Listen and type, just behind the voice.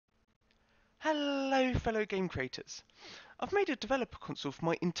Hello fellow game creators. I've made a developer console for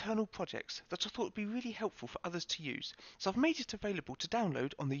my internal projects that I thought would be really helpful for others to use, so I've made it available to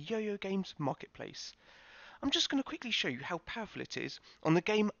download on the Yo-Yo Games marketplace. I'm just going to quickly show you how powerful it is on the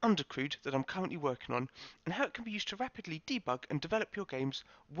game Undercrude that I'm currently working on, and how it can be used to rapidly debug and develop your games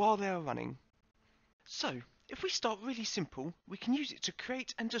while they are running. So, if we start really simple, we can use it to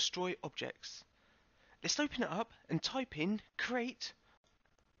create and destroy objects. Let's open it up and type in create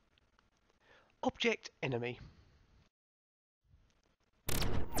object enemy.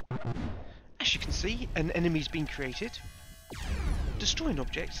 As you can see, an enemy's been created. Destroying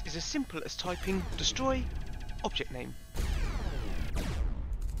objects is as simple as typing destroy object name.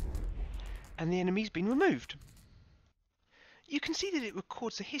 And the enemy's been removed. You can see that it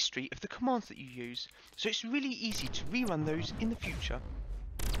records the history of the commands that you use, so it's really easy to rerun those in the future.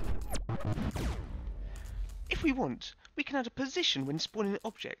 If we want, we can add a position when spawning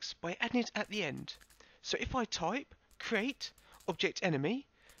objects by adding it at the end. So if I type create object enemy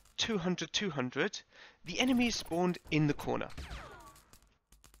 200 200, the enemy is spawned in the corner.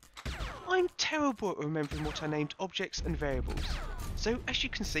 I'm terrible at remembering what I named objects and variables, so as you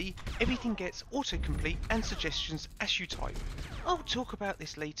can see, everything gets autocomplete and suggestions as you type. I'll talk about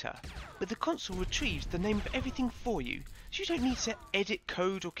this later, but the console retrieves the name of everything for you, so you don't need to edit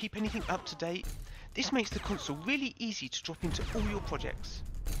code or keep anything up to date. This makes the console really easy to drop into all your projects.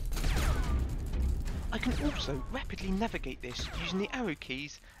 I can also rapidly navigate this using the arrow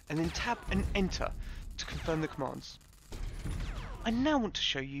keys and then tab and enter to confirm the commands. I now want to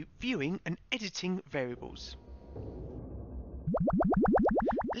show you viewing and editing variables.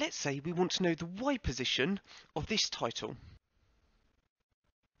 Let's say we want to know the Y position of this title.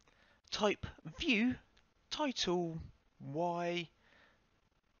 Type view title Y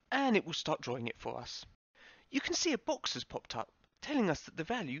and it will start drawing it for us. You can see a box has popped up telling us that the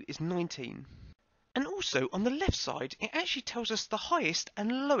value is 19. And also on the left side it actually tells us the highest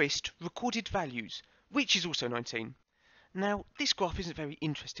and lowest recorded values, which is also 19. Now this graph isn't very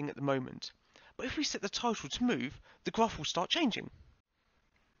interesting at the moment, but if we set the title to move, the graph will start changing.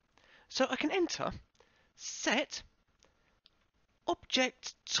 So I can enter set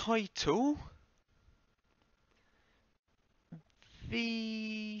object title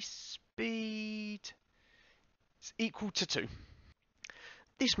v speed is equal to 2.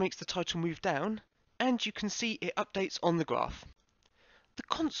 This makes the title move down, and you can see it updates on the graph. The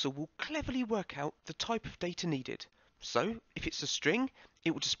console will cleverly work out the type of data needed. So, if it's a string,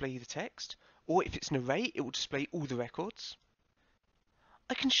 it will display the text, or if it's an array, it will display all the records.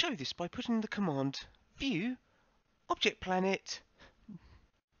 I can show this by putting in the command view object planet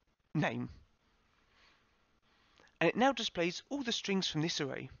name. And it now displays all the strings from this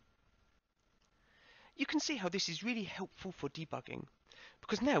array. You can see how this is really helpful for debugging,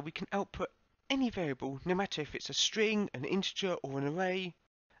 because now we can output any variable, no matter if it's a string, an integer or an array,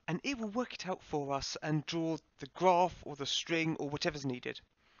 and it will work it out for us and draw the graph or the string or whatever's needed.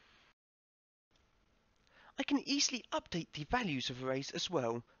 I can easily update the values of arrays as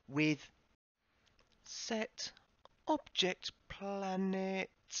well with set object planet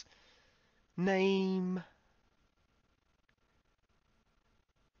name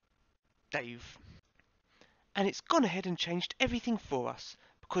Dave. And it's gone ahead and changed everything for us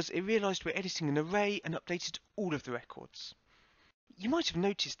because it realised we're editing an array and updated all of the records. You might have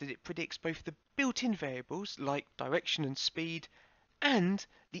noticed that it predicts both the built-in variables like direction and speed and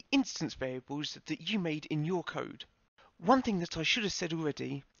the instance variables that you made in your code. One thing that I should have said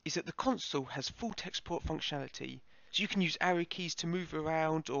already is that the console has full text port functionality, so you can use arrow keys to move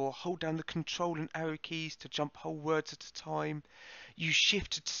around or hold down the control and arrow keys to jump whole words at a time, use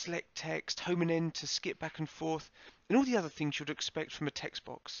shift to select text, home and end to skip back and forth, and all the other things you'd expect from a text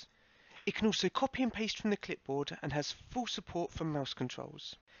box. It can also copy and paste from the clipboard and has full support for mouse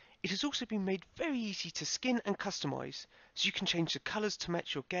controls. It has also been made very easy to skin and customize, so you can change the colors to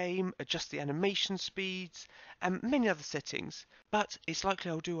match your game, adjust the animation speeds, and many other settings, but it's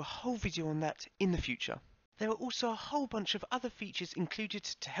likely I'll do a whole video on that in the future. There are also a whole bunch of other features included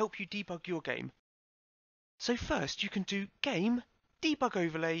to help you debug your game. So first you can do game debug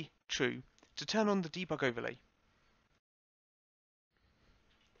overlay true to turn on the debug overlay.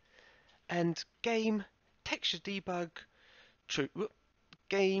 And game texture debug true.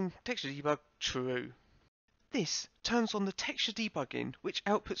 Game texture debug true. This turns on the texture debugging, which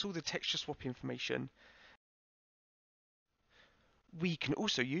outputs all the texture swap information. We can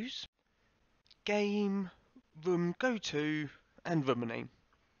also use game room goto and room name.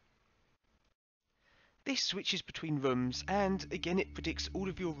 This switches between rooms, and again it predicts all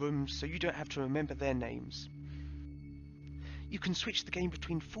of your rooms so you don't have to remember their names. You can switch the game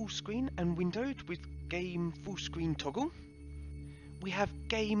between full screen and windowed with Game Full Screen Toggle. We have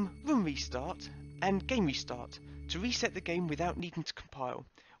Game Room Restart and Game Restart to reset the game without needing to compile,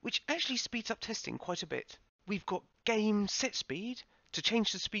 which actually speeds up testing quite a bit. We've got Game Set Speed to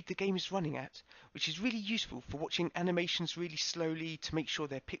change the speed the game is running at, which is really useful for watching animations really slowly to make sure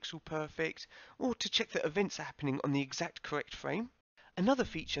they're pixel perfect, or to check that events are happening on the exact correct frame. Another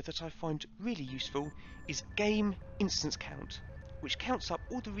feature that I find really useful is Game Instance Count, which counts up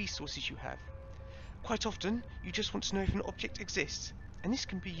all the resources you have. Quite often, you just want to know if an object exists, and this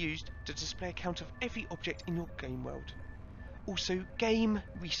can be used to display a count of every object in your game world. Also, Game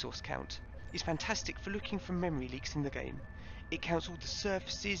Resource Count is fantastic for looking for memory leaks in the game. It counts all the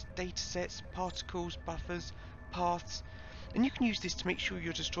surfaces, datasets, particles, buffers, paths, and you can use this to make sure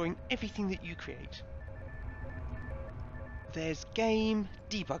you're destroying everything that you create. There's Game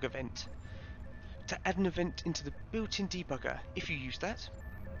Debug Event, to add an event into the built-in debugger if you use that.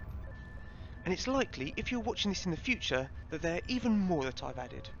 And it's likely, if you're watching this in the future, that there are even more that I've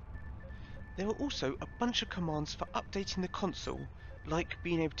added. There are also a bunch of commands for updating the console, like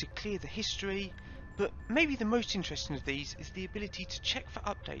being able to clear the history, but maybe the most interesting of these is the ability to check for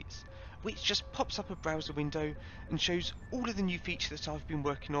updates, which just pops up a browser window and shows all of the new features that I've been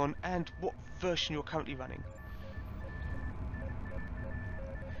working on and what version you're currently running.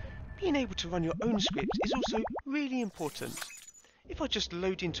 Being able to run your own scripts is also really important. If I just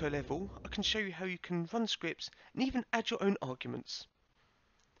load into a level, I can show you how you can run scripts and even add your own arguments.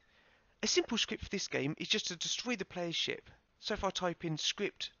 A simple script for this game is just to destroy the player's ship. So if I type in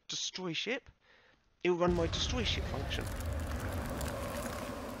script destroy ship, it will run my destroy ship function.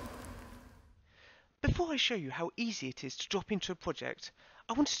 Before I show you how easy it is to drop into a project,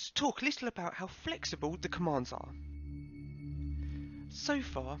 I wanted to talk a little about how flexible the commands are. So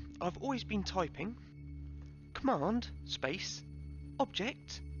far, I've always been typing command space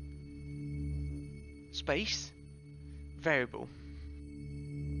object space variable.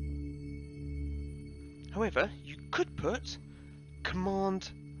 However, you could put command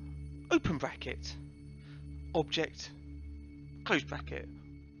open bracket object close bracket,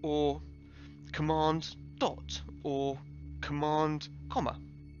 or command dot, or command comma,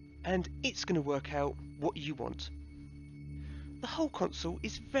 and it's going to work out what you want. The whole console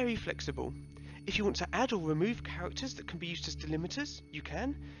is very flexible. If you want to add or remove characters that can be used as delimiters, you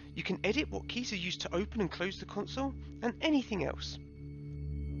can. You can edit what keys are used to open and close the console, and anything else.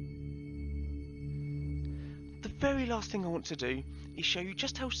 The very last thing I want to do is show you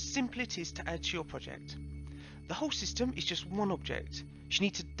just how simple it is to add to your project. The whole system is just one object. You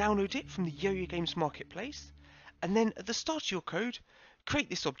need to download it from the Yo-Yo Games marketplace, and then at the start of your code, create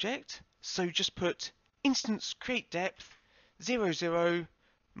this object. So just put instance create depth 00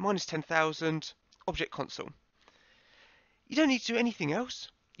 minus 10,000 object console. You don't need to do anything else.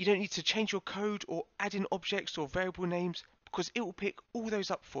 You don't need to change your code or add in objects or variable names, because it will pick all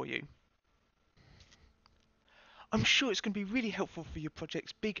those up for you. I'm sure it's going to be really helpful for your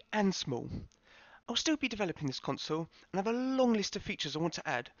projects, big and small. I'll still be developing this console and have a long list of features I want to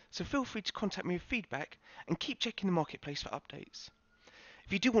add, so feel free to contact me with feedback and keep checking the marketplace for updates.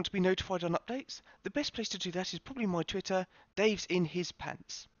 If you do want to be notified on updates, the best place to do that is probably my Twitter, Dave's in his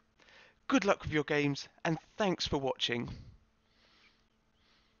pants. Good luck with your games, and thanks for watching.